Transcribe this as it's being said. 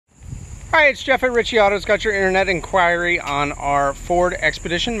Hi, it's Jeff at Richie Auto's. Got your internet inquiry on our Ford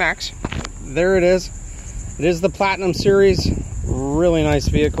Expedition Max. There it is. It is the Platinum Series. Really nice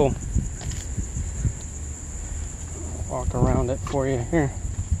vehicle. Walk around it for you here.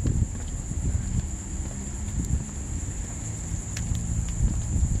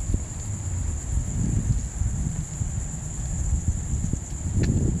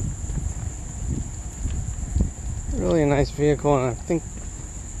 Really a nice vehicle, and I think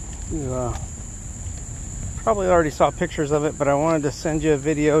you probably already saw pictures of it, but I wanted to send you a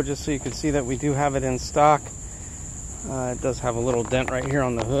video just so you could see that we do have it in stock. It does have a little dent right here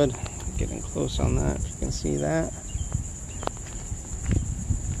on the hood. Getting close on that, if you can see that.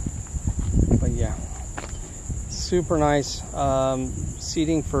 But yeah, super nice.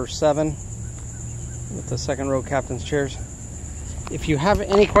 Seating for 7 with the second row captain's chairs. If you have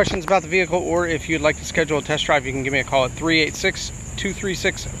any questions about the vehicle, or if you'd like to schedule a test drive, you can give me a call at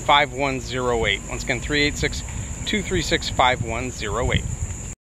 386-236-5108. Once again, 386-236-5108.